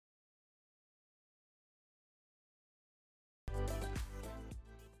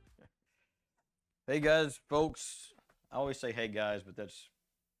Hey guys, folks. I always say hey guys, but that's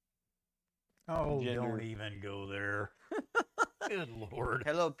Oh, gender. don't even go there. Good Lord.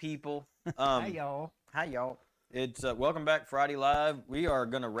 Hello, people. Hi, y'all. Hi, y'all. It's welcome back, Friday Live. We are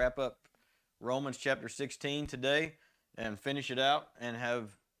going to wrap up Romans chapter 16 today and finish it out and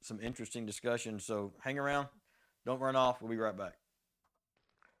have some interesting discussion. So hang around. Don't run off. We'll be right back.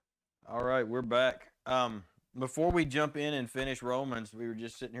 All right, we're back. Before we jump in and finish Romans, we were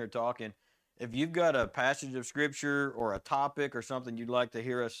just sitting here talking. If you've got a passage of scripture or a topic or something you'd like to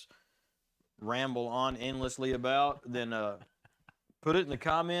hear us ramble on endlessly about, then put it in the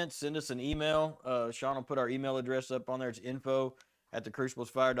comments. Send us an email. Sean will put our email address up on there. It's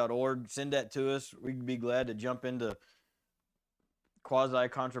info@thecruciblesfire.org. Send that to us. We'd be glad to jump into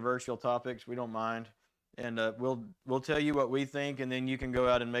quasi-controversial topics. We don't mind. And we'll tell you what we think, and then you can go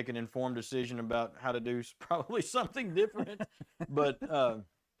out and make an informed decision about how to do probably something different. But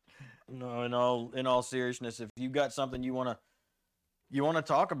no, in all seriousness, if you've got something you want to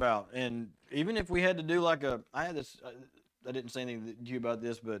talk about, and even if we had to do like I had this. I didn't say anything to you about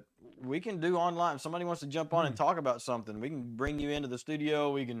this, but we can do online. If somebody wants to jump on and talk about something, we can bring you into the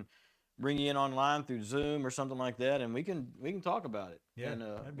studio. We can bring you in online through Zoom or something like that, and we can talk about it. Yeah, and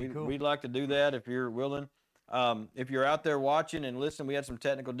that'd be cool. we'd like to do that if you're willing. If you're out there watching and listen, we had some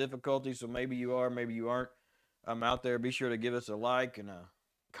technical difficulties, so maybe you are, maybe you aren't. Out there, be sure to give us a like and a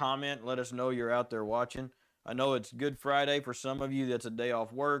comment. Let us know you're out there watching. I know it's Good Friday for some of you. That's a day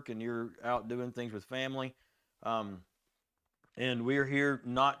off work, and you're out doing things with family. And we're here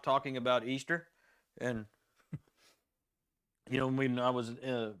not talking about Easter. And, when I was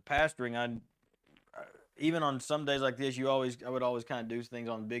pastoring, even on some days like this, I would always kind of do things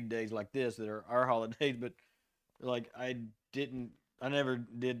on big days like this that are our holidays. But, like, I never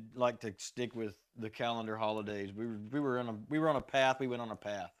did like to stick with the calendar holidays. We were on a path. We went on a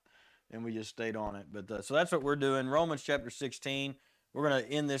path, and we just stayed on it. But so that's what we're doing. Romans chapter 16. We're going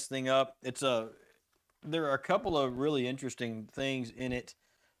to end this thing up. There are a couple of really interesting things in it.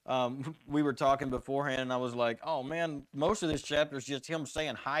 We were talking beforehand, and I was like, oh, man, most of this chapter is just him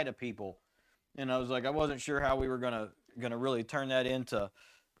saying hi to people. And I was like, I wasn't sure how we were gonna really turn that into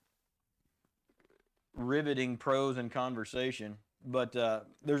riveting prose and conversation. But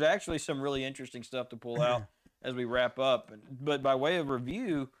there's actually some really interesting stuff to pull out as we wrap up. But by way of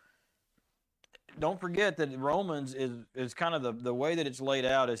review, don't forget that Romans is kind of the way that it's laid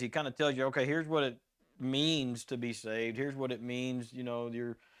out is he kind of tells you, okay, here's what it means to be saved. Here's what it means,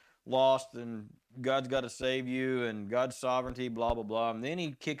 you're lost and God's got to save you and God's sovereignty, blah, blah, blah. And then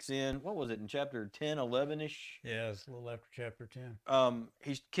he kicks in, what was it, in chapter 10, 11-ish? Yeah, it's a little after chapter 10.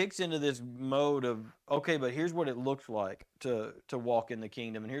 He kicks into this mode of, okay, but here's what it looks like to walk in the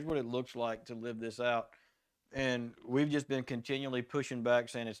kingdom, and here's what it looks like to live this out. And we've just been continually pushing back,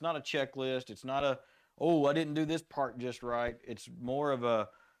 saying it's not a checklist. It's not I didn't do this part just right. It's more of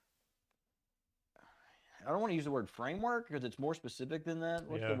I don't want to use the word framework because it's more specific than that.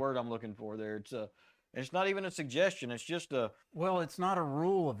 What's the word I'm looking for there? It's not even a suggestion. It's just Well, it's not a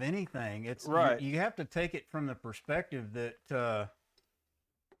rule of anything. It's right. You have to take it from the perspective that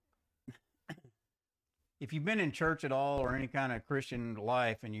if you've been in church at all or any kind of Christian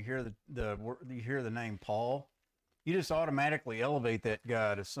life, and you hear the name Paul, you just automatically elevate that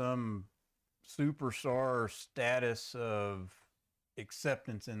guy to some superstar status of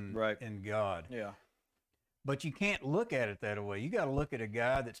acceptance in God. Yeah. But you can't look at it that way. You got to look at a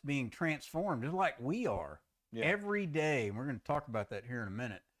guy that's being transformed, just like we are every day. And we're going to talk about that here in a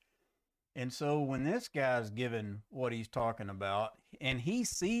minute. And so when this guy's given what he's talking about, and he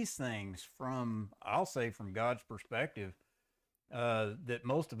sees things from God's perspective, that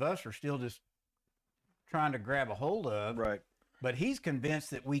most of us are still just trying to grab a hold of. Right. But he's convinced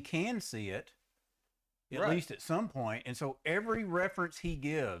that we can see it, at least at some point. And so every reference he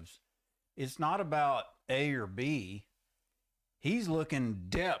gives, it's not about A or B. He's looking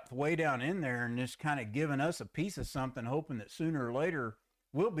depth way down in there and just kind of giving us a piece of something, hoping that sooner or later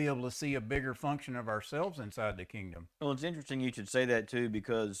we'll be able to see a bigger function of ourselves inside the kingdom. Well, it's interesting you should say that too,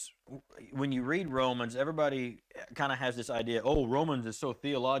 because when you read Romans, everybody kind of has this idea, Romans is so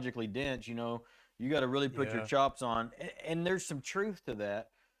theologically dense, you got to really put your chops on. And there's some truth to that.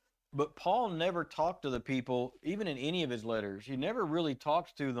 But Paul never talked to the people, even in any of his letters. He never really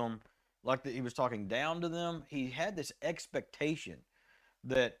talks to them like that he was talking down to them. He had this expectation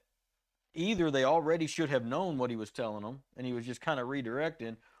that either they already should have known what he was telling them and he was just kind of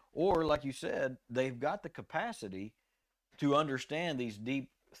redirecting, or like you said, they've got the capacity to understand these deep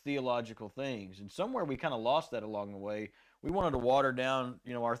theological things. And somewhere we kind of lost that along the way. We wanted to water down,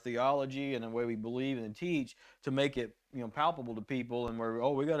 our theology and the way we believe and teach to make it, palpable to people, and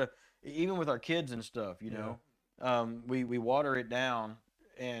we got to even with our kids and stuff, you know, we water it down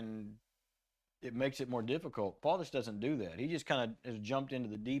and it makes it more difficult. Paul just doesn't do that. He just kind of has jumped into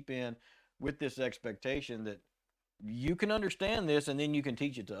the deep end with this expectation that you can understand this and then you can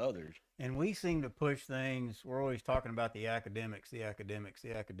teach it to others. And we seem to push things. We're always talking about the academics,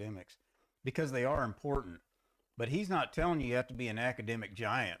 because they are important. But he's not telling you have to be an academic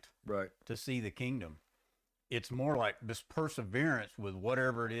giant to see the kingdom. It's more like this perseverance with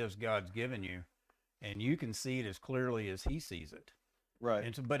whatever it is God's given you, and you can see it as clearly as he sees it. Right.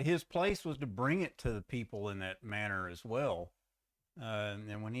 And so, but his place was to bring it to the people in that manner as well.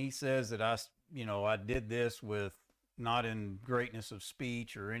 And when he says that I did this with not in greatness of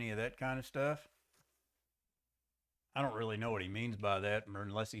speech or any of that kind of stuff, I don't really know what he means by that,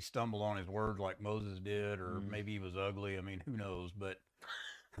 unless he stumbled on his words like Moses did, or maybe he was ugly. I mean, who knows? But,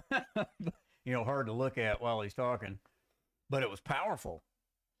 hard to look at while he's talking. But it was powerful.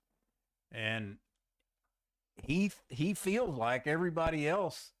 And he feels like everybody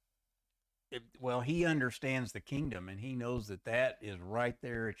else, he understands the kingdom, and he knows that is right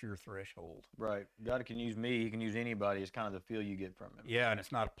there at your threshold. Right. God can use me. He can use anybody. It's kind of the feel you get from him. Yeah, and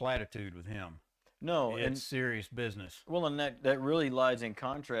it's not a platitude with him. No, it's serious business. Well, and that really lies in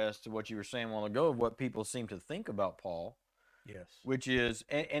contrast to what you were saying a while ago of what people seem to think about Paul. Yes. Which is,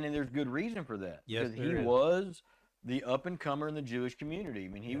 and there's good reason for that. Yes, because he was the up-and-comer in the Jewish community. I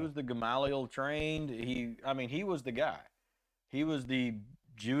mean, he was the Gamaliel trained. He was the guy. He was the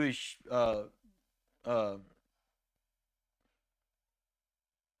Jewish, He was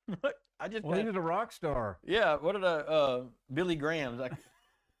a rock star. Yeah, Billy Graham's.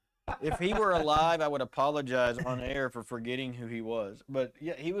 If he were alive, I would apologize on air for forgetting who he was. But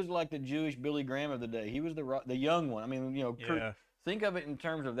yeah, he was like the Jewish Billy Graham of the day. He was the young one. I mean, think of it in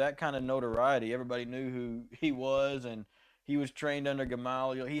terms of that kind of notoriety. Everybody knew who he was, and he was trained under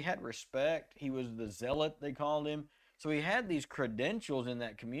Gamaliel. He had respect. He was the zealot, they called him. So he had these credentials in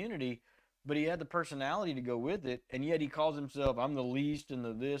that community, but he had the personality to go with it, and yet he calls himself, I'm the least and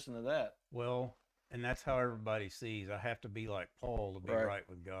the this and the that. Well, and that's how everybody sees. I have to be like Paul to be right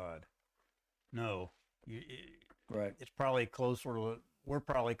with God. No. Right. It's probably we're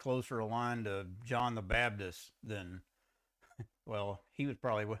probably closer aligned to John the Baptist than, he was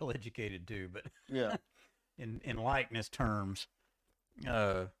probably well educated too, but yeah, in likeness terms.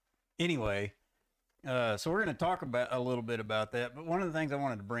 Anyway, so we're going to talk about a little bit about that. But one of the things I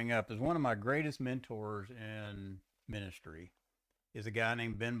wanted to bring up is one of my greatest mentors in ministry is a guy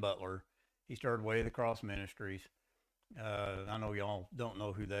named Ben Butler. He started Way of the Cross Ministries. I know y'all don't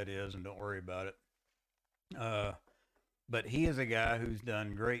know who that is, and don't worry about it. But he is a guy who's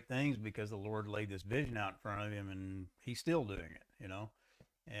done great things because the Lord laid this vision out in front of him, and he's still doing it,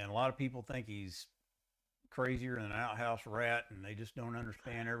 And a lot of people think he's crazier than an outhouse rat, and they just don't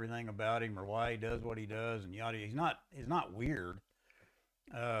understand everything about him or why he does what he does, and yada. He's not weird,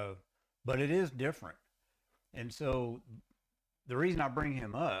 but it is different. And so the reason I bring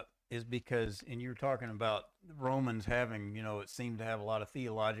him up is because, and you're talking about Romans having, it seemed to have a lot of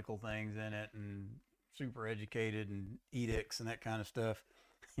theological things in it and super educated and edicts and that kind of stuff.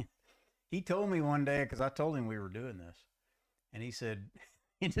 He told me one day, because I told him we were doing this, and he said,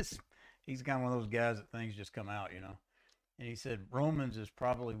 he's kind of one of those guys that things just come out, And he said, Romans is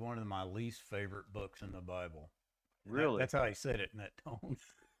probably one of my least favorite books in the Bible. Really? That's how he said it in that tone.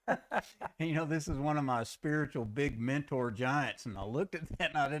 And, this is one of my spiritual big mentor giants. And I looked at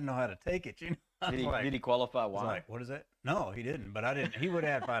that and I didn't know how to take it. Did he qualify why? Like, what is that? No, he didn't. But I didn't. He would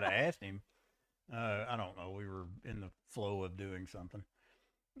have if I'd have asked him. I don't know. We were in the flow of doing something.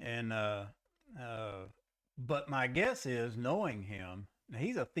 And, but my guess is, knowing him, now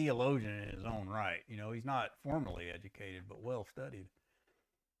he's a theologian in his own right. He's not formally educated, but well studied.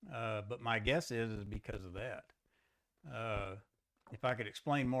 But my guess is because of that. If I could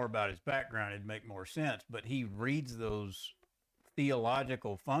explain more about his background, it'd make more sense. But he reads those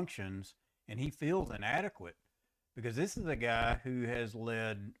theological functions and he feels inadequate because this is a guy who has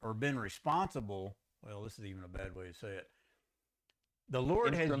led or been responsible. Well, this is even a bad way to say it. The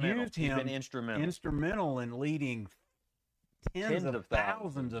Lord has used him instrumental in leading tens of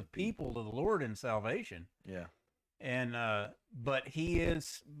thousands of people to the Lord in salvation. Yeah. And, but he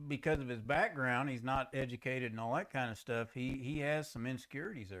is, because of his background, he's not educated and all that kind of stuff. He has some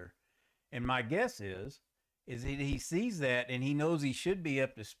insecurities there. And my guess is he sees that and he knows he should be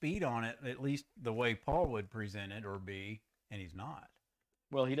up to speed on it, at least the way Paul would present it or be, and he's not.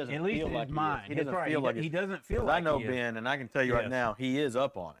 Well, he doesn't at least feel in like his mind. He doesn't feel like he doesn't feel like I know Ben, and I can tell you right now, he is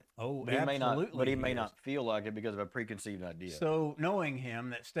up on it. Oh, but absolutely. He may not feel like it because of a preconceived idea. So knowing him,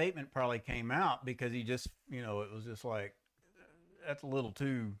 that statement probably came out because he just, it was just like, that's a little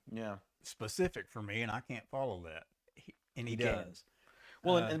too specific for me, and I can't follow that. And he does.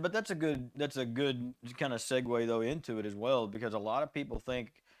 Well, but that's a good kind of segue though into it as well, because a lot of people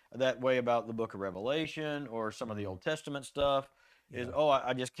think that way about the Book of Revelation or some of the Old Testament stuff. Is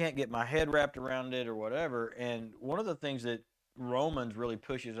I just can't get my head wrapped around it or whatever. And one of the things that Romans really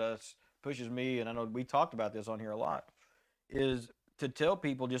pushes me, and I know we talked about this on here a lot, is to tell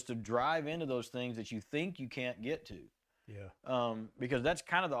people just to drive into those things that you think you can't get to. Yeah. Because that's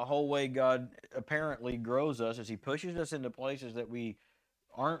kind of the whole way God apparently grows us, is he pushes us into places that we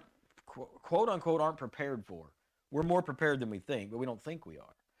aren't, quote unquote, aren't prepared for. We're more prepared than we think, but we don't think we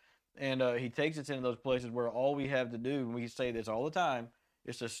are. And he takes us into those places where all we have to do, and we say this all the time,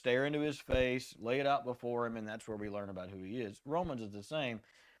 is to stare into his face, lay it out before him, and that's where we learn about who he is. Romans is the same.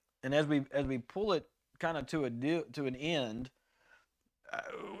 And as we pull it kind of to an end,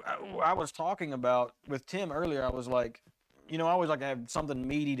 I was talking about with Tim earlier. I was like, I always like to have something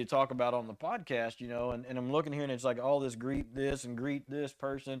meaty to talk about on the podcast, and I'm looking here and it's like all this greet this and greet this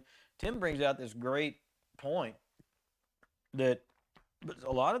person. Tim brings out this great point that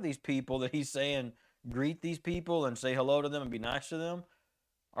a lot of these people that he's saying greet these people and say hello to them and be nice to them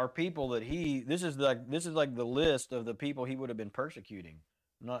are people that this is like the list of the people he would have been persecuting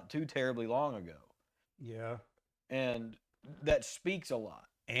not too terribly long ago. Yeah. And that speaks a lot.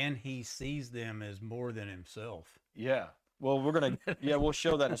 And he sees them as more than himself. Yeah. Well, we'll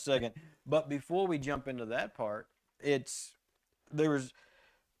show that in a second. But before we jump into that part, there's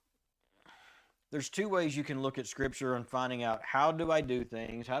two ways you can look at Scripture and finding out how do I do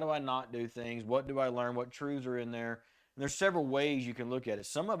things, how do I not do things, what do I learn, what truths are in there. And there's several ways you can look at it.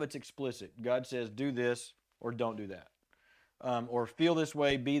 Some of it's explicit. God says do this or don't do that. Or feel this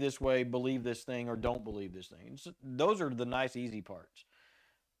way, be this way, believe this thing, or don't believe this thing. So those are the nice, easy parts.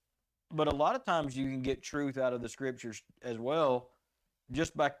 But a lot of times you can get truth out of the Scriptures as well,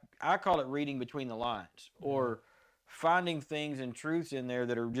 just by, I call it reading between the lines, or finding things and truths in there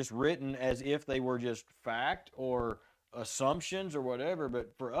that are just written as if they were just fact or assumptions or whatever.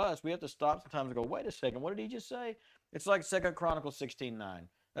 But for us, we have to stop sometimes and go, wait a second, what did he just say? It's like 2 Chronicles 16:9.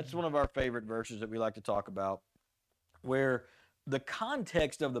 That's one of our favorite verses that we like to talk about, where the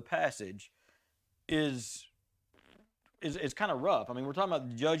context of the passage is kind of rough. I mean, we're talking about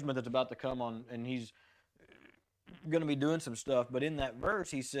the judgment that's about to come on, and he's going to be doing some stuff. But in that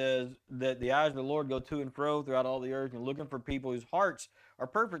verse, he says that the eyes of the Lord go to and fro throughout all the earth and looking for people whose hearts are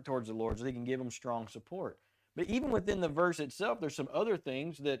perfect towards the Lord so he can give them strong support. But even within the verse itself, there's some other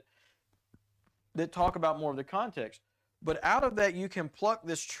things that talk about more of the context. But out of that, you can pluck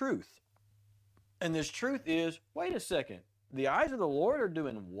this truth. And this truth is, wait a second, the eyes of the Lord are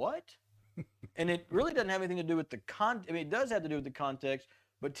doing what? And it really doesn't have anything to do with it does have to do with the context,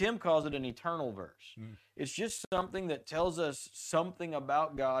 but Tim calls it an eternal verse. It's just something that tells us something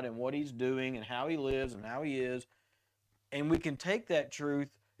about God and what he's doing and how he lives and how he is. And we can take that truth,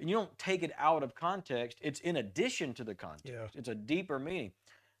 and you don't take it out of context. It's in addition to the context. Yeah. It's a deeper meaning.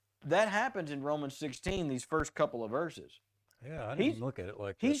 That happens in Romans 16, these first couple of verses. Yeah, I didn't look at it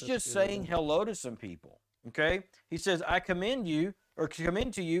like that. He's just saying hello to some people, okay? He says, I commend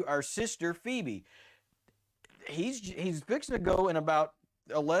to you our sister Phoebe. He's fixing to go in about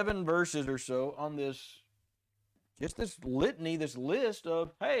 11 verses or so on this litany, this list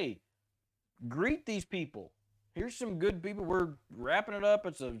of, hey, greet these people. Here's some good people. We're wrapping it up.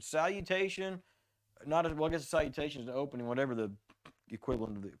 It's a salutation. I guess a salutation is the opening, whatever the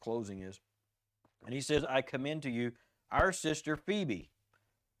equivalent of the closing is. And he says, I commend to you our sister Phoebe,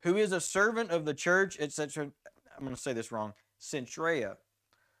 who is a servant of the church, etc. I'm going to say this wrong, Centrea.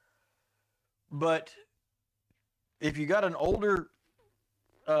 But if you got an older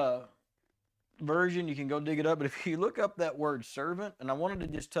version, you can go dig it up. But if you look up that word servant, and I wanted to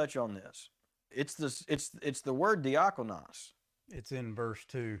just touch on this, it's the word diakonos. It's in verse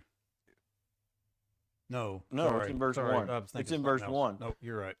 2. No, it's in verse 1. It's in verse 1. No,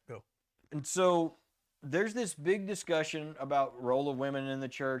 you're right. Go. And so there's this big discussion about role of women in the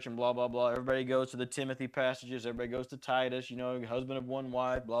church and blah, blah, blah. Everybody goes to the Timothy passages. Everybody goes to Titus, husband of one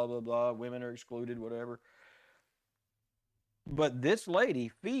wife, blah, blah, blah. Women are excluded, whatever. But this lady,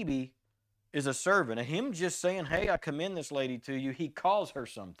 Phoebe, is a servant. And him just saying, hey, I commend this lady to you, he calls her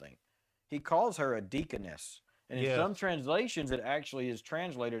something. He calls her a deaconess. And in some translations, it actually is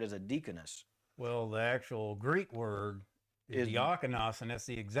translated as a deaconess. Well, the actual Greek word is diakonos, and that's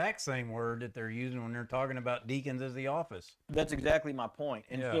the exact same word that they're using when they're talking about deacons as the office. That's exactly my point.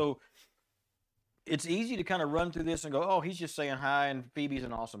 And so it's easy to kind of run through this and go, oh, he's just saying hi, and Phoebe's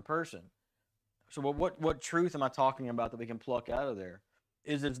an awesome person. So what truth am I talking about that we can pluck out of there?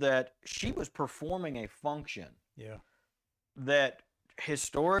 Is that she was performing a function. Yeah. that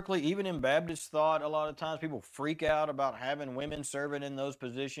historically, even in Baptist thought, a lot of times people freak out about having women serving in those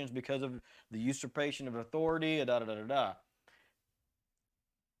positions because of the usurpation of authority, da da da da da.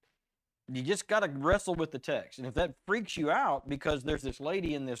 You just got to wrestle with the text. And if that freaks you out because there's this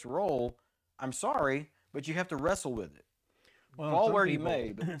lady in this role, I'm sorry, but you have to wrestle with it. Well, fall where you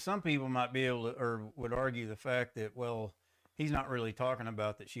may. But some people might be able to, or would argue the fact that, well, he's not really talking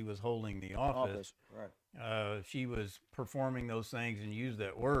about that she was holding the office. Right. She was performing those things and used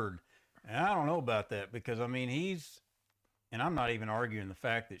that word. And I don't know about that because, I mean, and I'm not even arguing the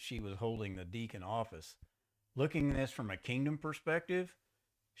fact that she was holding the deacon office. Looking at this from a kingdom perspective,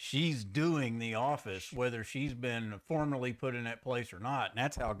 she's doing the office, whether she's been formally put in that place or not. And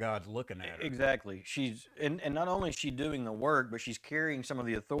that's how God's looking at her. Exactly. And not only is she doing the work, but she's carrying some of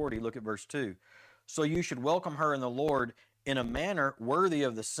the authority. Look at verse 2. So you should welcome her in the Lord in a manner worthy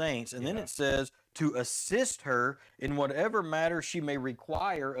of the saints. And then it says to assist her in whatever matter she may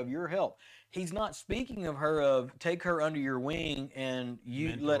require of your help. He's not speaking of her of take her under your wing and you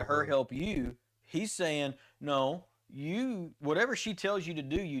mentor let her help you. He's saying, no, whatever she tells you to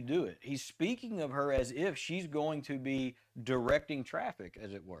do, you do it. He's speaking of her as if she's going to be directing traffic,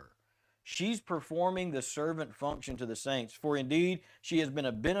 as it were. She's performing the servant function to the saints. For indeed, she has been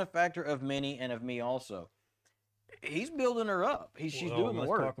a benefactor of many and of me also. He's building her up. She's doing the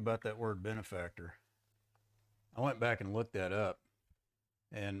work. Let's talk about that word benefactor. I went back and looked that up.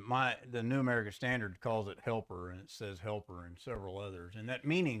 And the New American Standard calls it helper, and it says helper and several others. And that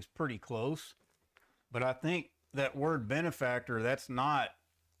meaning's pretty close. But I think that word benefactor, that's not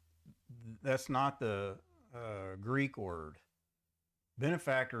the Greek word.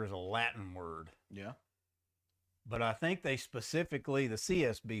 Benefactor is a Latin word. Yeah. But I think they specifically, the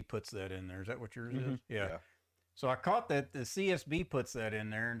CSB puts that in there. Is that what yours is? Yeah. So I caught that the CSB puts that in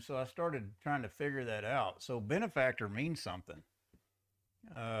there, and so I started trying to figure that out. So benefactor means something.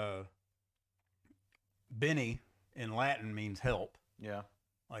 Bene in Latin means help. Yeah.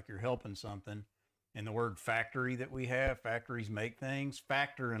 Like you're helping something. And the word factory that we have, factories make things.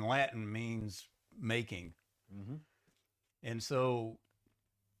 Factor in Latin means making. Mm-hmm. And so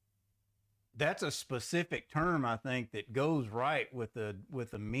that's a specific term, I think, that goes right with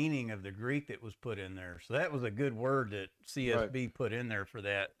the meaning of the Greek that was put in there. So that was a good word that CSB put in there for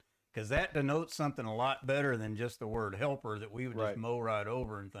that, because that denotes something a lot better than just the word helper that we would just mow right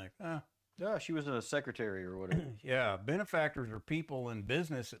over and think, yeah, she was a secretary or whatever. Yeah, benefactors are people in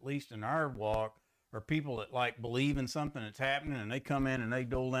business, at least in our walk, or people that like believe in something that's happening and they come in and they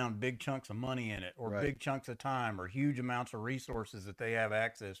dole down big chunks of money in it, or big chunks of time, or huge amounts of resources that they have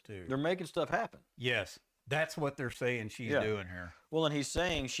access to. They're making stuff happen. Yes. That's what they're saying she's doing here. Well, and he's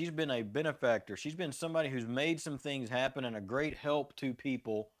saying she's been a benefactor. She's been somebody who's made some things happen and a great help to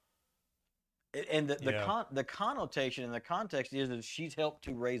people. And the connotation and the context is that she's helped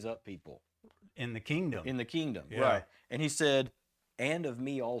to raise up people. In the kingdom. In the kingdom, right. And he said, and of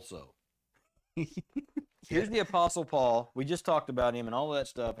me also. Here's the Apostle Paul. We just talked about him and all that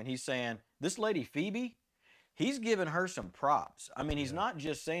stuff, and he's saying, this lady Phoebe, he's giving her some props. I mean, he's not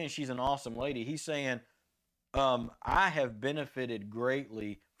just saying she's an awesome lady. He's saying, I have benefited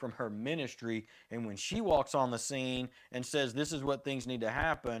greatly from her ministry, and when she walks on the scene and says, this is what things need to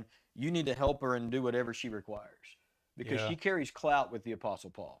happen, you need to help her and do whatever she requires. Because she carries clout with the Apostle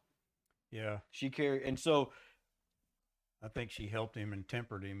Paul. Yeah. And so I think she helped him and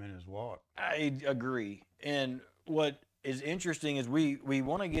tempered him in his walk. I agree. And what is interesting is we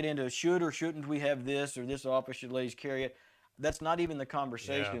want to get into should or shouldn't we have this, or this office should ladies carry it. That's not even the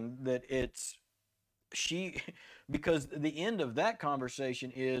conversation. That it's because the end of that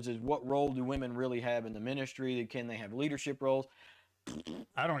conversation is what role do women really have in the ministry? Can they have leadership roles?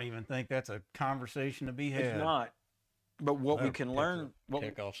 I don't even think that's a conversation to be had. It's not. But what we can learn,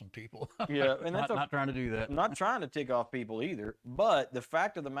 tick off some people. Yeah, and that's not trying to do that. I'm not trying to tick off people either. But the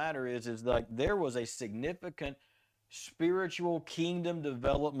fact of the matter is like there was a significant spiritual kingdom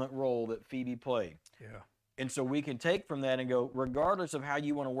development role that Phoebe played. Yeah. And so we can take from that and go, regardless of how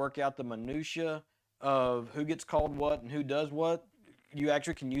you want to work out the minutia of who gets called what and who does what, you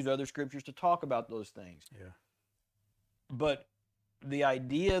actually can use other scriptures to talk about those things. Yeah. But the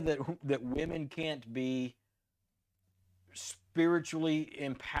idea that women can't be spiritually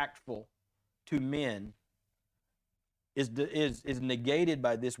impactful to men is negated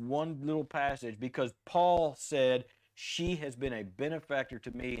by this one little passage, because Paul said she has been a benefactor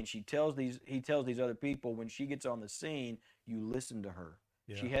to me, and he tells these other people when she gets on the scene, you listen to her.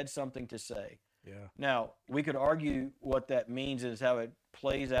 Yeah. She had something to say. Yeah. Now, we could argue what that means is how it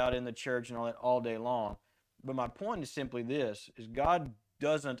plays out in the church and all that all day long. But my point is simply this, is God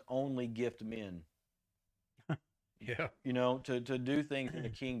doesn't only gift men. Yeah. You know, to do things in the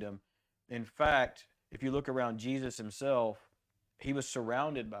kingdom. In fact, if you look around Jesus himself, he was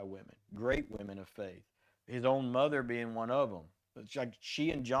surrounded by women, great women of faith. His own mother being one of them. It's like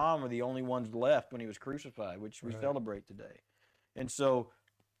she and John were the only ones left when he was crucified, which we celebrate today. And so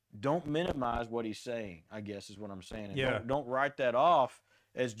don't minimize what he's saying, I guess is what I'm saying. And don't write that off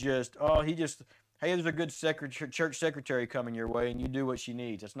as just, hey, there's a good church secretary coming your way and you do what she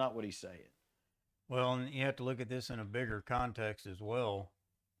needs. That's not what he's saying. Well, and you have to look at this in a bigger context as well,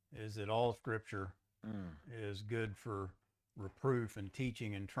 is that all Scripture is good for reproof and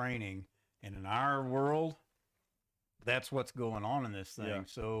teaching and training. And in our world, that's what's going on in this thing. Yeah.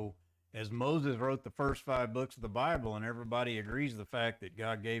 So as Moses wrote the first 5 books of the Bible, and everybody agrees the fact that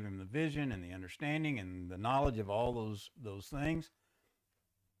God gave him the vision and the understanding and the knowledge of all those things,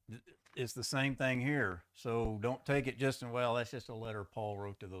 it's the same thing here. So don't take it just in, well, that's just a letter Paul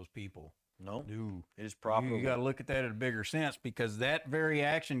wrote to those people. No, it is profitable. You got to look at that in a bigger sense, because that very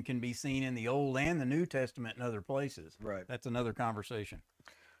action can be seen in the Old and the New Testament and other places. Right. That's another conversation.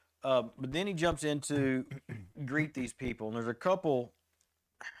 But then he jumps into greet these people, and there's a couple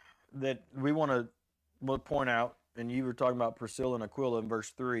that we want to point out, and you were talking about Priscilla and Aquila in verse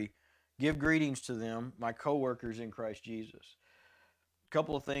 3. Give greetings to them, my co-workers in Christ Jesus. A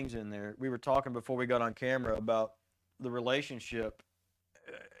couple of things in there. We were talking before we got on camera about the relationship.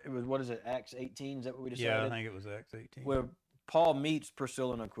 It was, what is it, Acts 18? Is that what we decided? Yeah, I think it was Acts 18. Where Paul meets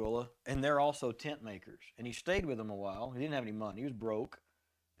Priscilla and Aquila, and they're also tent makers. And he stayed with them a while. He didn't have any money. He was broke.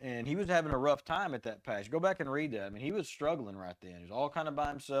 And he was having a rough time at that passage. Go back and read that. I mean, he was struggling right then. He was all kind of by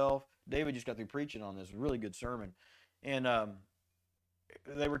himself. David just got through preaching on this. Really good sermon. And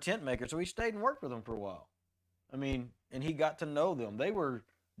they were tent makers, so he stayed and worked with them for a while. I mean, and he got to know them. They were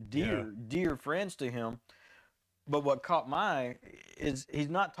dear friends to him. But what caught my eye is he's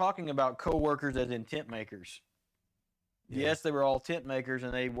not talking about co-workers as in tent makers. Yeah. Yes, they were all tent makers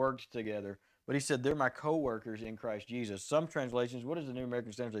and they worked together. But he said, they're my co-workers in Christ Jesus. Some translations, what is the New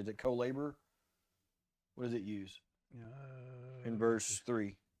American Standard? Is it co-laborer? What does it use in verse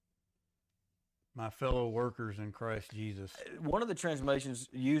 3? My fellow workers in Christ Jesus. One of the translations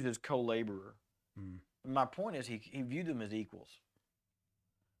uses co-laborer. My point is he viewed them as equals.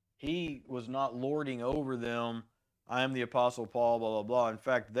 He was not lording over them. I am the Apostle Paul, blah, blah, blah. In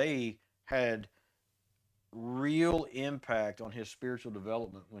fact, they had real impact on his spiritual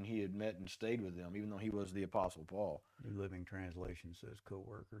development when he had met and stayed with them, even though he was the Apostle Paul. New Living Translation says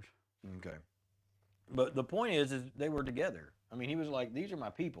co-workers. Okay. But the point is they were together. I mean, he was like, these are my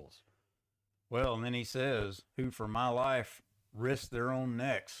peoples. Well, and then he says, who for my life risked their own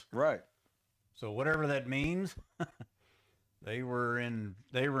necks. Right. So whatever that means, they were in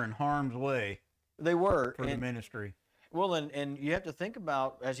harm's way. They were. For the ministry. Well, and you have to think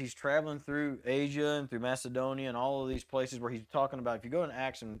about, as he's traveling through Asia and through Macedonia and all of these places where he's talking about, if you go in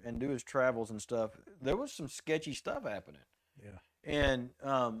Acts and do his travels and stuff, there was some sketchy stuff happening. Yeah. And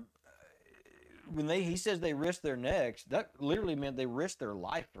when he says they risked their necks, that literally meant they risked their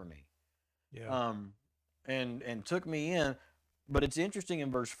life for me. Yeah. And took me in. But it's interesting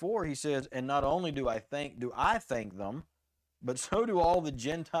in verse 4, he says, and not only do I thank them, but so do all the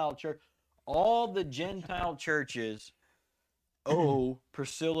Gentile church. All the Gentile churches owe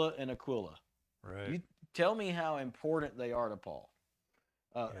Priscilla and Aquila. Right. You tell me how important they are to Paul.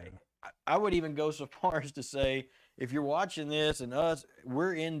 I would even go so far as to say, if you're watching this and us,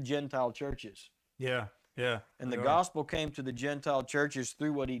 we're in Gentile churches. Yeah, yeah. And the gospel came to the Gentile churches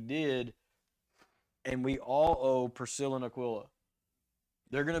through what he did, and we all owe Priscilla and Aquila.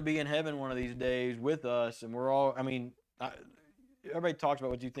 They're going to be in heaven one of these days with us, and we're all, everybody talks about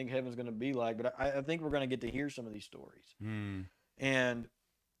what you think heaven's going to be like, but I think we're going to get to hear some of these stories. And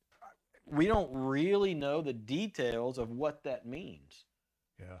we don't really know the details of what that means.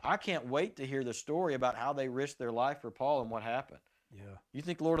 Yeah. I can't wait to hear the story about how they risked their life for Paul and what happened. Yeah. You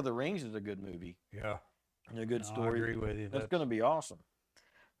think Lord of the Rings is a good movie? Yeah. And a good story. I agree with you. That's going to be awesome.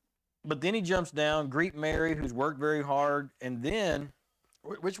 But then he jumps down, greet Mary, who's worked very hard, and then,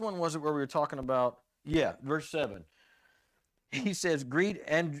 which one was it where we were talking about? Yeah, verse 7. He says, greet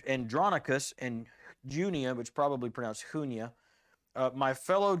Andronicus and Junia, which probably pronounced Junia, my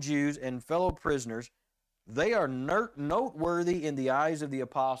fellow Jews and fellow prisoners. They are noteworthy in the eyes of the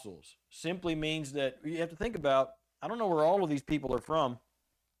apostles. Simply means that you have to think about, I don't know where all of these people are from,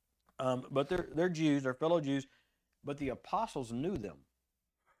 but they're Jews, they're fellow Jews, but the apostles knew them,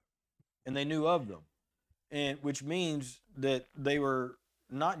 and they knew of them, and which means that they were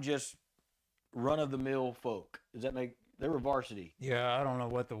not just run-of-the-mill folk. They were varsity. Yeah, I don't know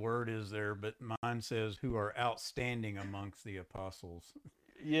what the word is there, but mine says who are outstanding amongst the apostles.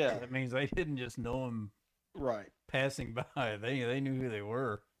 Yeah. That means they didn't just know him Right. passing by. They knew who they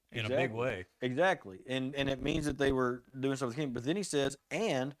were in a big way. Exactly. And it means that they were doing something. The kingdom. But then he says,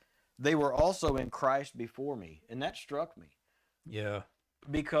 and they were also in Christ before me. And that struck me. Yeah.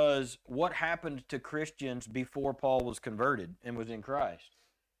 Because what happened to Christians before Paul was converted and was in Christ?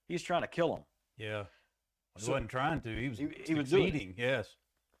 He's trying to kill them. Yeah. He wasn't trying to. He was was doing succeeding. Yes.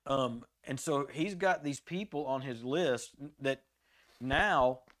 And so he's got these people on his list that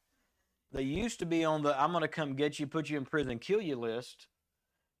now they used to be on the I'm going to come get you, put you in prison, kill you list.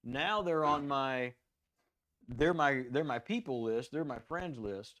 Now they're on they're my people list, they're my friends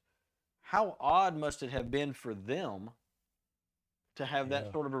list. How odd must it have been for them to have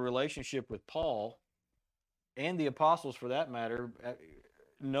that sort of a relationship with Paul and the apostles, for that matter,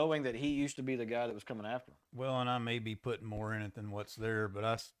 knowing that he used to be the guy that was coming after him. Well, and I may be putting more in it than what's there, but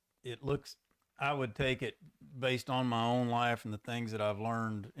I would take it based on my own life and the things that I've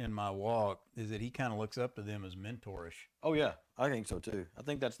learned in my walk, is that he kind of looks up to them as mentorish. Oh yeah, I think so too. I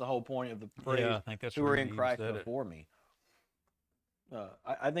think that's the whole point of the phrase. Yeah, I think that's who were in Christ before me.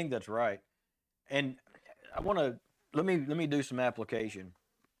 I think that's right, and I want to let me do some application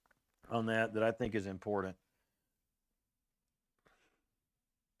on that I think is important.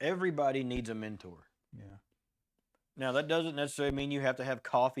 Everybody needs a mentor. Yeah. Now, that doesn't necessarily mean you have to have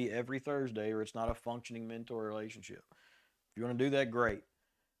coffee every Thursday or it's not a functioning mentor relationship. If you want to do that, great.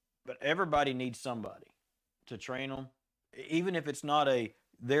 But everybody needs somebody to train them. Even if it's not a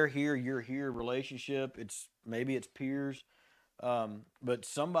they're here, you're here relationship, maybe it's peers. But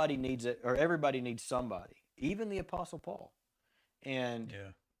somebody needs it, or everybody needs somebody, even the Apostle Paul. And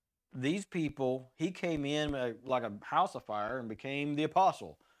these people, he came in like a house of fire and became the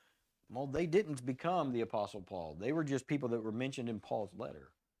apostle. Well, they didn't become the Apostle Paul. They were just people that were mentioned in Paul's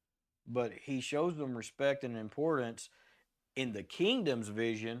letter. But he shows them respect and importance in the kingdom's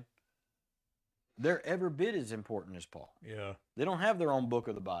vision. They're every bit as important as Paul. Yeah. They don't have their own book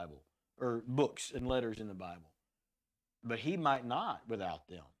of the Bible or books and letters in the Bible. But he might not without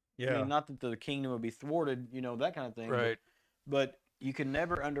them. Yeah. I mean, not that the kingdom would be thwarted, that kind of thing. Right. But you can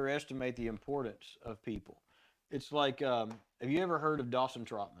never underestimate the importance of people. It's like, have you ever heard of Dawson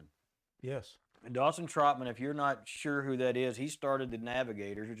Trotman? Yes. Dawson Trotman, if you're not sure who that is, he started the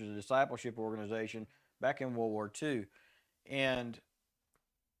Navigators, which is a discipleship organization back in World War II. And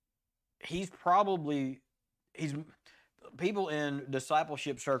people in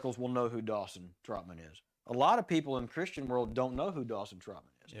discipleship circles will know who Dawson Trotman is. A lot of people in the Christian world don't know who Dawson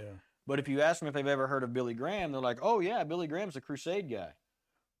Trotman is. Yeah. But if you ask them if they've ever heard of Billy Graham, they're like, oh yeah, Billy Graham's a crusade guy.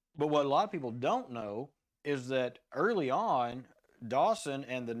 But what a lot of people don't know is that early on, Dawson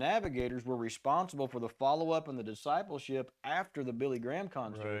and the Navigators were responsible for the follow-up and the discipleship after the Billy Graham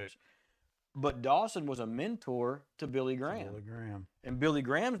concerts. Right. But Dawson was a mentor to Billy Graham. Billy Graham. And Billy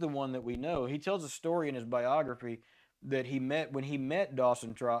Graham's the one that we know. He tells a story in his biography that when he met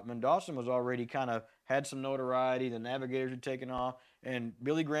Dawson Trotman, Dawson was already kind of had some notoriety. The Navigators had taken off, and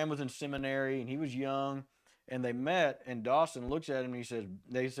Billy Graham was in seminary, and he was young. And they met, and Dawson looks at him, and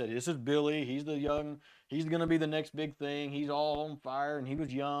they said, this is Billy. He's going to be the next big thing. He's all on fire, and he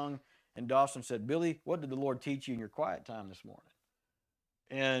was young. And Dawson said, Billy, what did the Lord teach you in your quiet time this morning?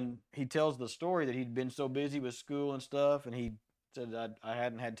 And he tells the story that he'd been so busy with school and stuff, and he said, I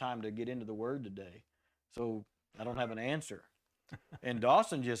hadn't had time to get into the Word today, so I don't have an answer. And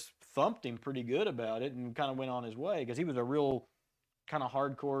Dawson just thumped him pretty good about it and kind of went on his way, because he was a real kind of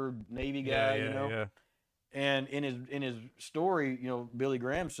hardcore Navy guy, Yeah. And in his story, Billy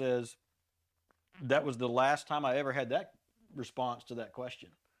Graham says, that was the last time I ever had that response to that question.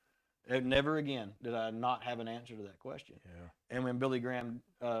 Never again did I not have an answer to that question. Yeah. And when Billy Graham,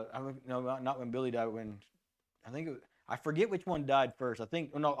 not when Billy died, I forget which one died first.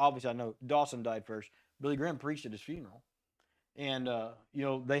 Obviously I know Dawson died first. Billy Graham preached at his funeral. And,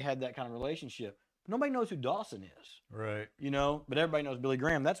 they had that kind of relationship. Nobody knows who Dawson is. Right. But everybody knows Billy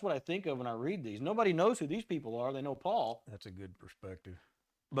Graham. That's what I think of when I read these. Nobody knows who these people are. They know Paul. That's a good perspective.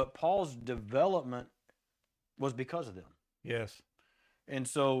 But Paul's development was because of them. Yes. And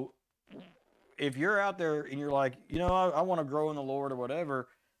so if you're out there and you're like, I want to grow in the Lord or whatever,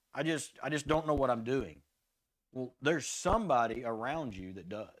 I just don't know what I'm doing. Well, there's somebody around you that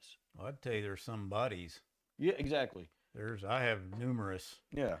does. Well, I'd tell you there's some bodies. Yeah, exactly. I have numerous.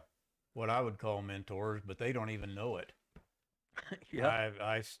 Yeah. What I would call mentors, but they don't even know it. Yeah.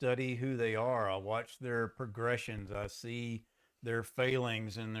 I study who they are. I watch their progressions. I see their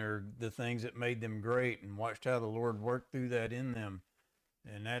failings and the things that made them great, and watched how the Lord worked through that in them.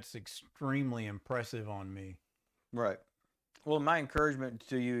 And that's extremely impressive on me. Right. Well, my encouragement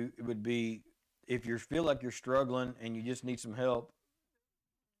to you would be, if you feel like you're struggling and you just need some help,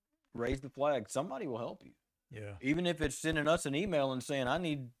 raise the flag. Somebody will help you. Yeah. Even if it's sending us an email and saying, I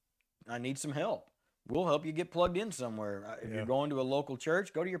need some help. We'll help you get plugged in somewhere. If you're going to a local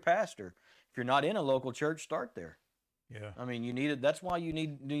church, go to your pastor. If you're not in a local church, start there. Yeah. I mean, you need it. That's why you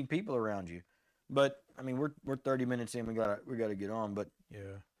need people around you. But I mean, we're 30 minutes in. We gotta get on. But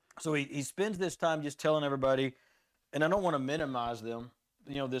yeah. So he spends this time just telling everybody, and I don't want to minimize them,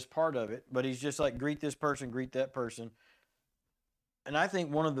 this part of it. But he's just like, greet this person, greet that person. And I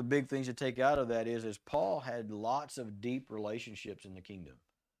think one of the big things to take out of that is Paul had lots of deep relationships in the kingdom.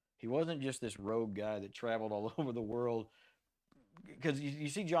 He wasn't just this rogue guy that traveled all over the world. Because you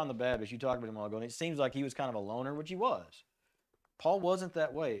see John the Baptist, you talked about him a while ago, and it seems like he was kind of a loner, which he was. Paul wasn't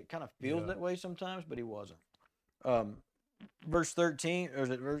that way. It kind of feels that way sometimes, but he wasn't. Verse 13, or is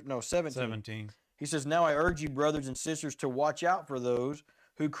it 17? 17. He says, now I urge you, brothers and sisters, to watch out for those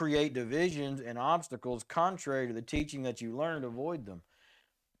who create divisions and obstacles contrary to the teaching that you learned. Avoid them.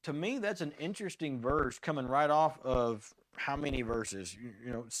 To me, that's an interesting verse coming right off of how many verses?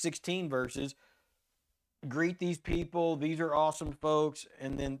 16 verses. Greet these people. These are awesome folks.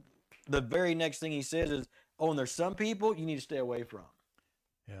 And then the very next thing he says is, and there's some people you need to stay away from.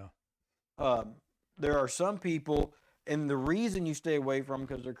 Yeah. There are some people, and the reason you stay away from them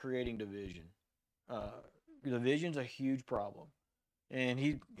because they're creating division. Division's a huge problem. And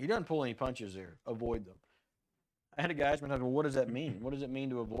he doesn't pull any punches there. Avoid them. I had a guy ask me, well, what does that mean? What does it mean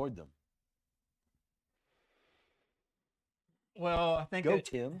to avoid them? Well, I think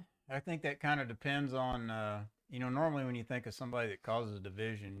Tim. I think that kind of depends on, normally when you think of somebody that causes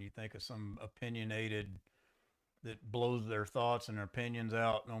division, you think of some opinionated that blows their thoughts and their opinions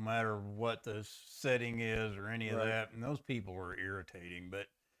out no matter what the setting is or any of that. And those people are irritating, but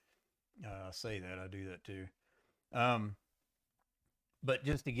I say that, I do that too. But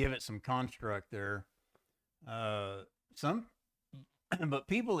just to give it some construct there, but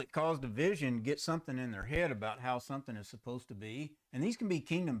people that cause division get something in their head about how something is supposed to be. And these can be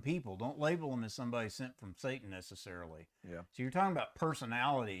kingdom people. Don't label them as somebody sent from Satan necessarily. Yeah. So you're talking about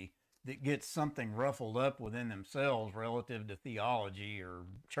personality that gets something ruffled up within themselves relative to theology or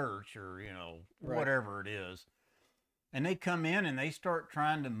church or, whatever it is. And they come in and they start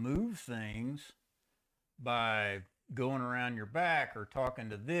trying to move things by going around your back or talking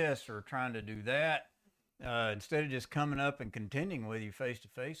to this or trying to do that. Instead of just coming up and contending with you face to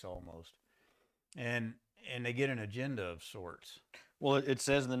face almost. And they get an agenda of sorts. Well, it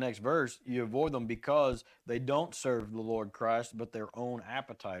says in the next verse, you avoid them because they don't serve the Lord Christ, but their own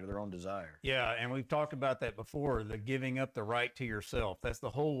appetite or their own desire. Yeah, and we've talked about that before, the giving up the right to yourself. That's the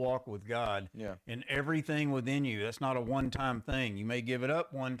whole walk with God. Yeah. And everything within you. That's not a one-time thing. You may give it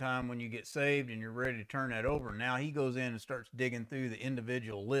up one time when you get saved and you're ready to turn that over. Now he goes in and starts digging through the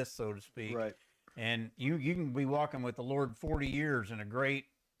individual list, so to speak. Right. And you can be walking with the Lord 40 years in a great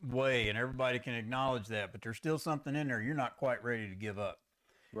way, and everybody can acknowledge that, but there's still something in there you're not quite ready to give up.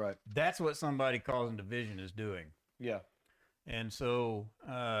 Right. That's what somebody causing division is doing. Yeah. And so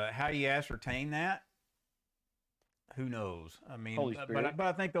how do you ascertain that? Who knows? I mean, Holy Spirit. But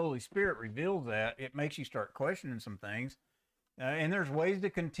I think the Holy Spirit reveals that. It makes you start questioning some things. And there's ways to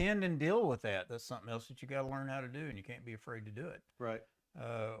contend and deal with that. That's something else that you got to learn how to do, and you can't be afraid to do it. Right.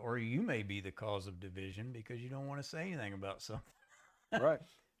 Or you may be the cause of division because you don't want to say anything about something. Right.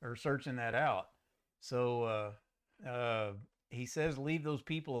 Or searching that out. So he says, leave those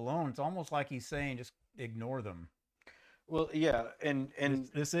people alone. It's almost like he's saying, just ignore them. Well, yeah. And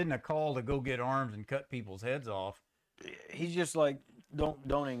this isn't a call to go get arms and cut people's heads off. He's just like,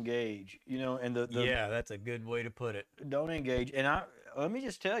 don't engage, and yeah, that's a good way to put it. Don't engage. And let me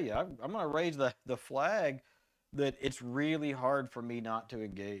just tell you, I'm going to raise the flag that it's really hard for me not to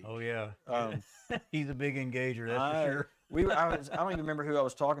engage. Oh yeah. He's a big engager, that's for sure. I don't even remember who I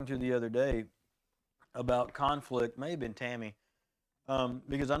was talking to the other day about conflict. May have been Tammy,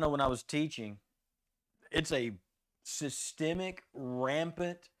 because I know when I was teaching, it's a systemic,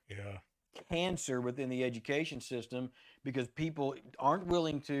 rampant cancer within the education system because people aren't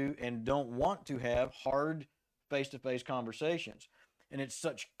willing to and don't want to have hard face-to-face conversations. And it's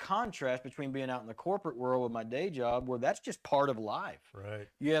such contrast between being out in the corporate world with my day job where that's just part of life. Right.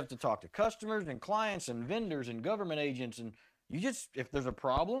 You have to talk to customers and clients and vendors and government agents. And if there's a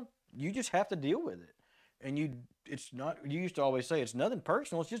problem, you just have to deal with it. And you used to always say it's nothing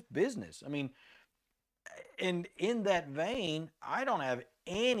personal. It's just business. I mean, and in that vein, I don't have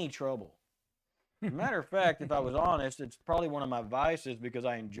any trouble. Matter of fact, if I was honest, it's probably one of my vices because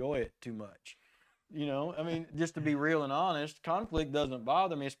I enjoy it too much. I mean, just to be real and honest, conflict doesn't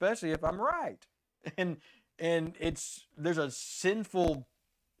bother me, especially if I'm right. And there's a sinful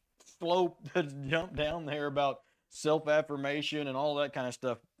slope that's jumped down there about self-affirmation and all that kind of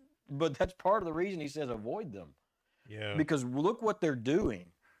stuff. but that's part of the reason he says avoid them. Yeah. Because look what they're doing.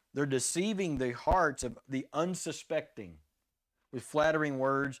 They're deceiving the hearts of the unsuspecting with flattering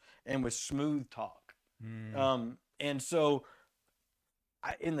words and with smooth talk. And so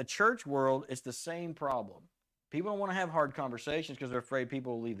in the church world, it's the same problem. People don't want to have hard conversations because they're afraid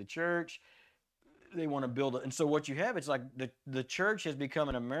people will leave the church. They want to build it. And so what you have, it's like the church has become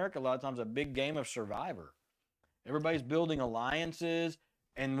in America a lot of times a big game of survivor. Everybody's building alliances.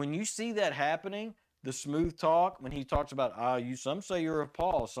 And when you see that happening, the smooth talk, when he talks about, some say you're of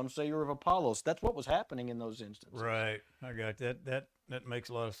Paul, some say you're of Apollos. That's what was happening in those instances. Right. I got that. That makes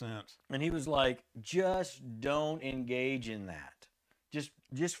a lot of sense. And he was like, just don't engage in that.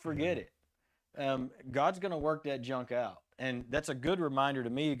 Just forget it. God's going to work that junk out. And that's a good reminder to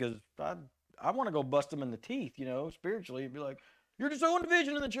me because I want to go bust them in the teeth, spiritually. And be like, you're just sowing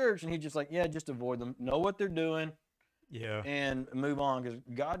division in the church. And he's just like, yeah, just avoid them. Know what they're doing. Yeah. And move on because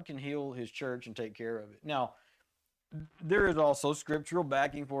God can heal his church and take care of it. Now, there is also scriptural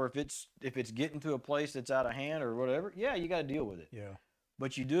backing for if it's getting to a place that's out of hand or whatever, yeah, you got to deal with it. Yeah.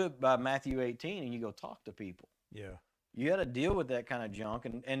 But you do it by Matthew 18 and you go talk to people. Yeah. You got to deal with that kind of junk.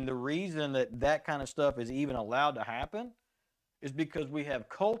 And the reason that kind of stuff is even allowed to happen is because we have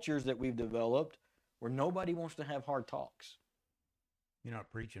cultures that we've developed where nobody wants to have hard talks. You're not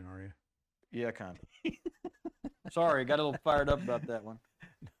preaching, are you? Yeah, kind of. Sorry, got a little fired up about that one.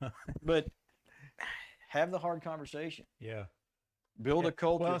 But have the hard conversation. Yeah. Build a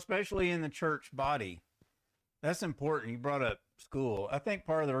culture. Well, especially in the church body. That's important. You brought up school. I think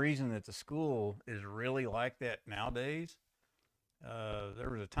part of the reason that the school is really like that nowadays, there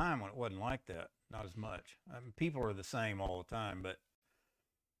was a time when it wasn't like that, not as much. I mean, people are the same all the time, but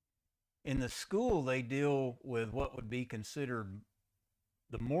in the school, they deal with what would be considered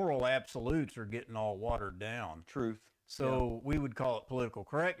the moral absolutes are getting all watered down. Truth. So we would call it political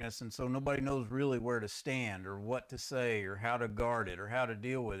correctness, and so nobody knows really where to stand or what to say or how to guard it or how to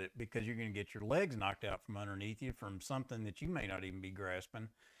deal with it because you're going to get your legs knocked out from underneath you from something that you may not even be grasping.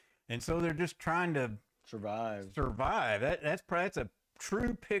 And so they're just trying to survive. That's a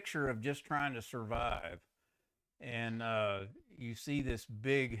true picture of just trying to survive. And you see this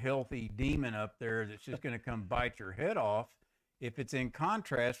big, healthy demon up there that's just going to come bite your head off if it's in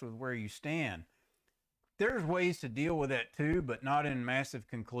contrast with where you stand. There's ways to deal with that too, but not in massive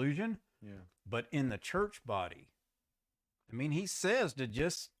conclusion. Yeah. But in the church body, I mean, he says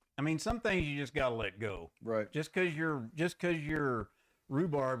some things you just got to let go. Right. Just because your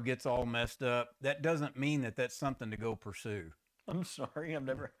rhubarb gets all messed up, that doesn't mean that that's something to go pursue. I'm sorry, I've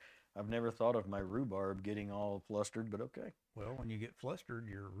never thought of my rhubarb getting all flustered, but okay. Well, when you get flustered,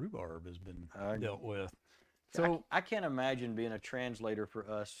 your rhubarb has been dealt with. So I can't imagine being a translator for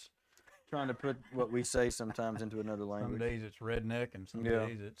us, trying to put what we say sometimes into another language. Some days it's redneck, and some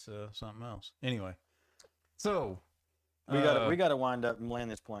days it's something else. Anyway, so we got to wind up and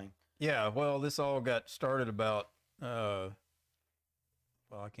land this plane. Yeah. Well, this all got started about. Well,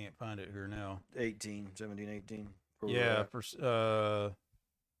 I can't find it here now. 18. Yeah.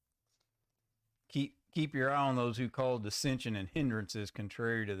 Keep your eye on those who call dissension and hindrances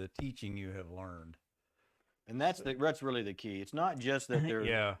contrary to the teaching you have learned. And that's really the key. It's not just that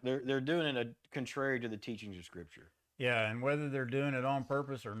they're doing it contrary to the teachings of Scripture. Yeah, and whether they're doing it on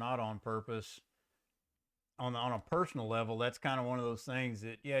purpose or not on purpose, on a personal level, that's kind of one of those things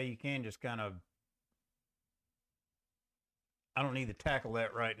that you can just kind of. I don't need to tackle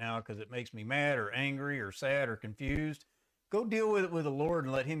that right now because it makes me mad or angry or sad or confused. Go deal with it with the Lord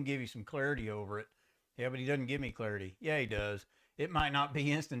and let Him give you some clarity over it. Yeah, but He doesn't give me clarity. Yeah, He does. It might not be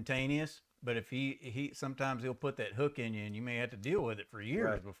instantaneous. But if he sometimes he'll put that hook in you and you may have to deal with it for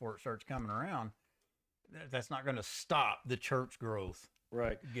years before it starts coming around. That's not going to stop the church growth.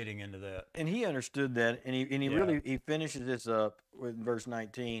 Right. Getting into that. And he understood that. And he finishes this up with verse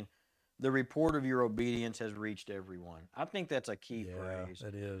 19. The report of your obedience has reached everyone. I think that's a key phrase.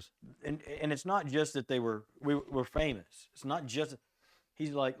 That is. And it's not just that we were famous. It's not just,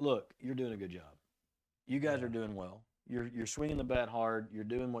 he's like, look, you're doing a good job. You guys are doing well. You're swinging the bat hard. You're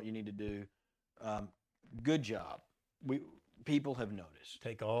doing what you need to do. Good job. People have noticed.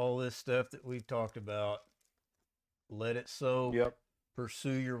 Take all this stuff that we've talked about, let it soak. Yep.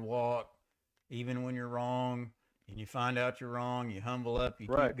 Pursue your walk, even when you're wrong, and you find out you're wrong. You humble up. You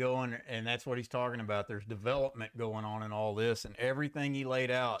keep going, and that's what he's talking about. There's development going on in all this, and everything he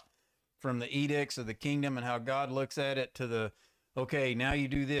laid out, from the edicts of the kingdom and how God looks at it to the. Okay, now you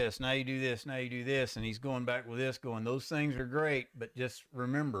do this, now you do this, now you do this. And he's going back with this, going, those things are great, but just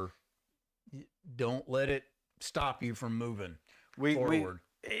remember, don't let it stop you from moving forward.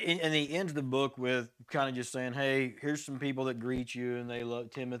 And he ends the book with kind of just saying, hey, here's some people that greet you and they love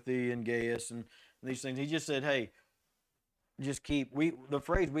Timothy and Gaius and these things. He just said, hey, just the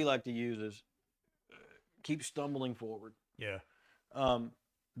phrase we like to use is keep stumbling forward. Yeah.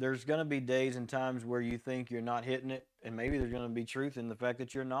 There's going to be days and times where you think you're not hitting it, and maybe there's going to be truth in the fact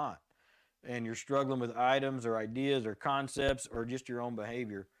that you're not. And you're struggling with items or ideas or concepts or just your own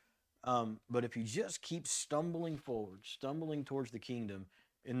behavior. But if you just keep stumbling forward, stumbling towards the kingdom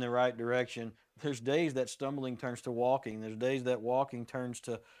in the right direction, there's days that stumbling turns to walking. There's days that walking turns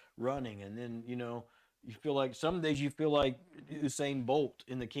to running. And then, you feel like some days you feel like Usain Bolt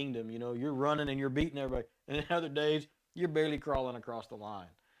in the kingdom. You're running and you're beating everybody. And then other days you're barely crawling across the line.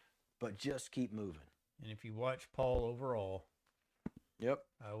 But just keep moving. And if you watch Paul overall, yep,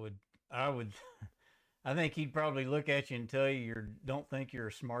 I think he'd probably look at you and tell you don't think you're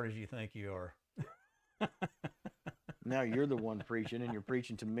as smart as you think you are. Now you're the one preaching, and you're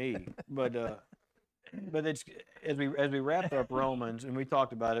preaching to me. But it's as we wrap up Romans, and we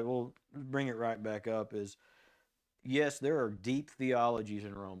talked about it. We'll bring it right back up. Is yes, there are deep theologies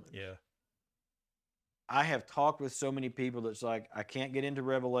in Romans. Yeah. I have talked with so many people that's like, I can't get into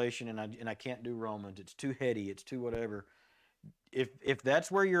Revelation, and I can't do Romans. It's too heady. It's too whatever. If that's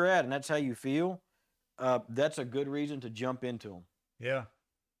where you're at and that's how you feel, that's a good reason to jump into them. Yeah.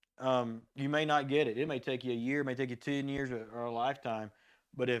 You may not get it. It may take you a year, it may take you 10 years or a lifetime.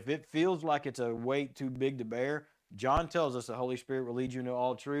 But if it feels like it's a weight too big to bear, John tells us the Holy Spirit will lead you into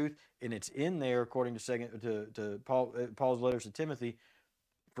all truth, and it's in there according to Paul's letters to Timothy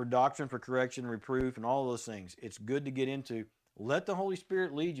for doctrine, for correction, reproof, and all those things. It's good to get into. Let the Holy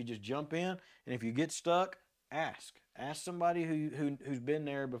Spirit lead you. Just jump in, and if you get stuck, ask somebody who's been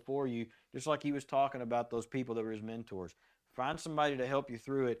there before you, just like he was talking about those people that were his mentors. Find somebody to help you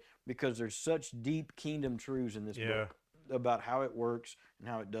through it, because there's such deep kingdom truths in this book about how it works and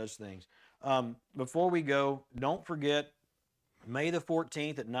how it does things. Before we go, don't forget May the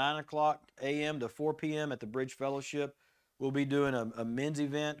 14th at 9 o'clock a.m. to 4 p.m. at the Bridge Fellowship. We'll be doing a men's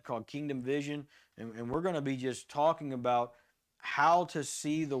event called Kingdom Vision, and we're going to be just talking about how to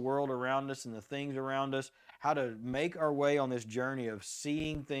see the world around us and the things around us, how to make our way on this journey of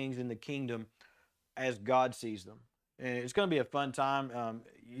seeing things in the kingdom as God sees them. And it's going to be a fun time.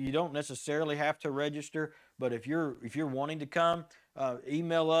 You don't necessarily have to register, but if you're wanting to come,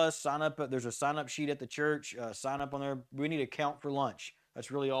 email us, sign up. There's a sign-up sheet at the church. Sign up on there. We need to count for lunch. That's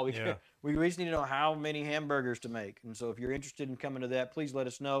really all we can. We just need to know how many hamburgers to make. And so if you're interested in coming to that, please let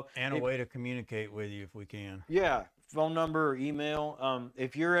us know. And a way to communicate with you if we can. Yeah, phone number or email.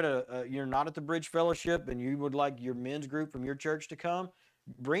 If you're at you're not at the Bridge Fellowship and you would like your men's group from your church to come,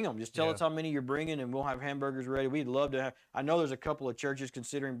 bring them. Just tell us how many you're bringing, and we'll have hamburgers ready. We'd love to have. I know there's a couple of churches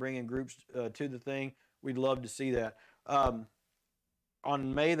considering bringing groups to the thing. We'd love to see that. On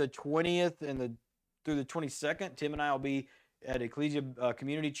May the 20th through the 22nd, Tim and I will be at Ecclesia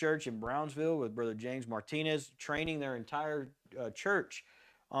Community Church in Brownsville with Brother James Martinez, training their entire church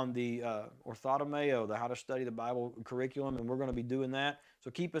on the Orthotomeo, the How to Study the Bible curriculum, and we're going to be doing that.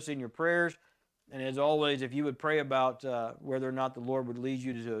 So keep us in your prayers. And as always, if you would pray about whether or not the Lord would lead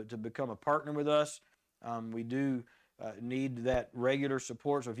you to become a partner with us, we do need that regular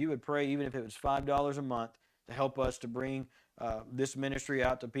support. So if you would pray, even if it was $5 a month, to help us to bring this ministry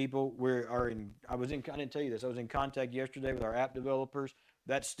out to people. I didn't tell you this. I was in contact yesterday with our app developers.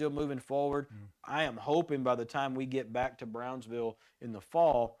 That's still moving forward. I am hoping by the time we get back to Brownsville in the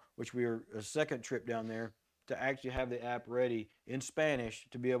fall, which we are a second trip down there, to actually have the app ready in Spanish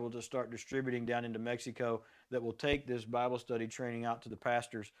to be able to start distributing down into Mexico, that will take this Bible study training out to the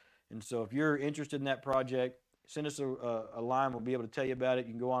pastors. And so if you're interested in that project, send us a line. We'll be able to tell you about it.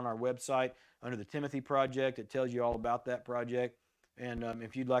 You can go on our website under the Timothy Project. It tells you all about that project. And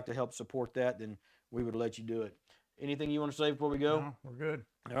if you'd like to help support that, then we would let you do it. Anything you want to say before we go? No, we're good.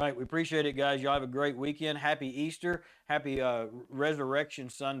 All right. We appreciate it, guys. Y'all have a great weekend. Happy Easter. Happy Resurrection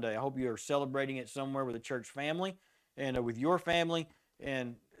Sunday. I hope you are celebrating it somewhere with a church family and with your family.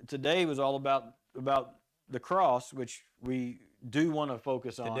 And today was all about the cross, which we do want to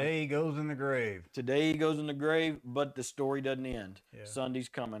focus on. Today he goes in the grave. Today he goes in the grave, but the story doesn't end. Yeah. Sunday's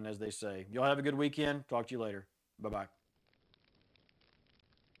coming, as they say. Y'all have a good weekend. Talk to you later. Bye-bye.